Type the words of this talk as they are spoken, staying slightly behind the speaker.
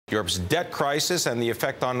Europe's debt crisis and the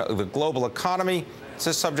effect on the global economy. It's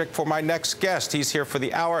a subject for my next guest. He's here for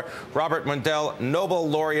the hour. Robert Mundell, Nobel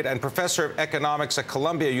laureate and professor of economics at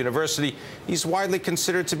Columbia University. He's widely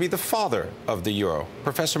considered to be the father of the euro.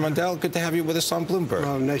 Professor Mundell, good to have you with us on Bloomberg.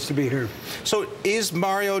 Well, nice to be here. So is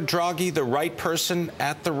Mario Draghi the right person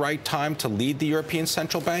at the right time to lead the European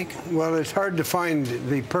Central Bank? Well, it's hard to find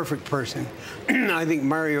the perfect person. I think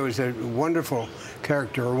Mario is a wonderful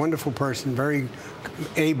character, a wonderful person, very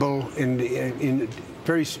able and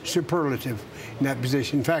very superlative in that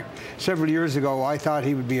position. In fact, several years ago, I thought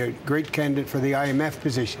he would be a great candidate for the IMF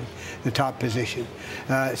position, the top position.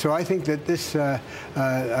 So I think that this,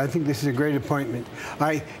 is a great appointment.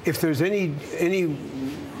 If there's any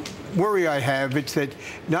worry I have, it's that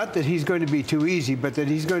not that he's going to be too easy, but that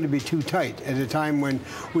he's going to be too tight at a time when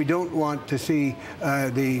we don't want to see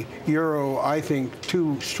the euro, I think,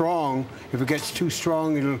 too strong. If it gets too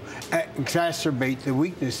strong, it'll exacerbate the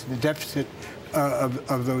weakness, the deficit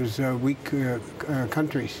of those weak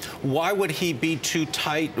countries. Why would he be too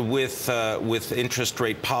tight with interest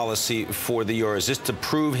rate policy for the euro? Is this to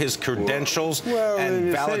prove his credentials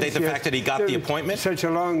and validate the fact that he got the appointment? Such a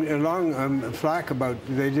long flack about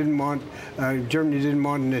Germany didn't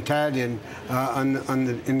want an Italian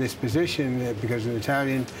in this position because an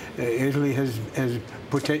Italian, Italy has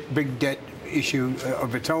put big debt issue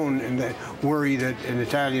of its own, and the worry that an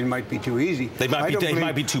Italian might be too easy. They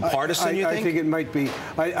might be too partisan, you think? I think it might be.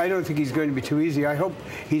 I don't think he's going to be too easy. I hope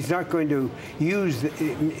he's not going to use,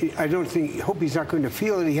 hope he's not going to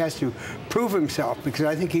feel that he has to prove himself, because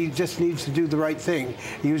I think he just needs to do the right thing,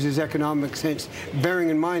 use his economic sense, bearing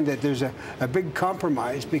in mind that there's a big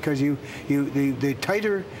compromise, because the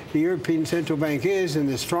tighter the European Central Bank is and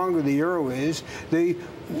the stronger the euro is, the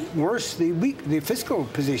worse the fiscal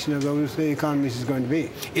position of those economies is going to be.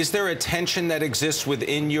 Is there a tension that exists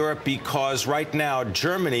within Europe? Because right now,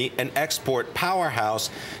 Germany, an export powerhouse,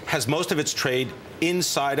 has most of its trade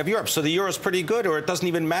inside of Europe. So the euro is pretty good, or it doesn't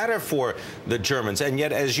even matter for the Germans. And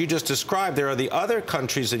yet, as you just described, there are the other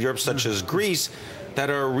countries of Europe, such as Greece, that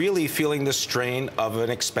are really feeling the strain of an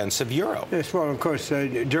expensive euro. Yes, well, of course,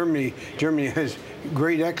 Germany has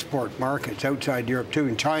great export markets outside Europe, too.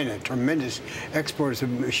 In China, tremendous exports of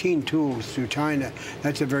machine tools to China.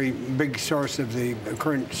 That's a very big source of the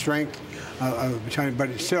current strength of China.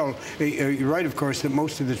 But it's still, you're right, of course, that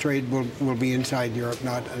most of the trade will be inside Europe,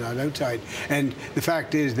 not outside. And the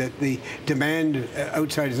fact is that the demand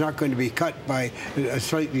outside is not going to be cut by a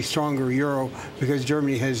slightly stronger euro, because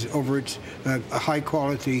Germany has, over its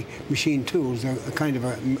high-quality machine tools, a kind of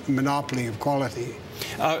a monopoly of quality.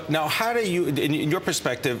 Now, how do you, in your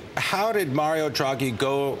perspective, how did Mario Draghi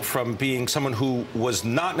go from being someone who was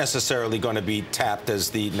not necessarily going to be tapped as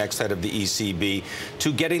the next head of the ECB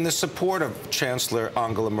to getting the support of Chancellor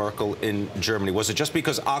Angela Merkel in Germany? Was it just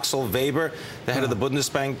because Axel Weber, the head of the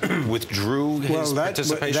Bundesbank, withdrew his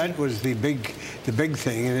participation? That was the big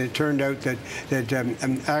thing, and it turned out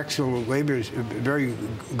that Axel Weber is a very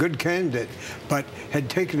good candidate, but had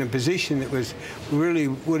taken a position that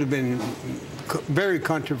would have been very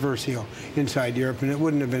controversial inside Europe, and it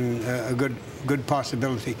wouldn't have been a good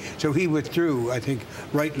possibility. So he withdrew, I think,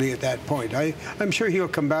 rightly at that point. I'm sure he'll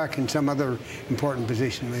come back in some other important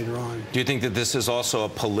position later on. Do you think that this is also a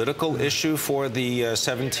political issue for the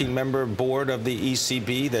 17-member board of the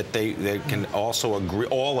ECB, that they can also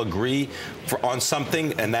all agree on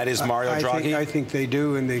something, and that is Mario Draghi? I think they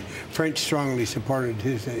do, and the French strongly supported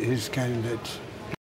his candidates.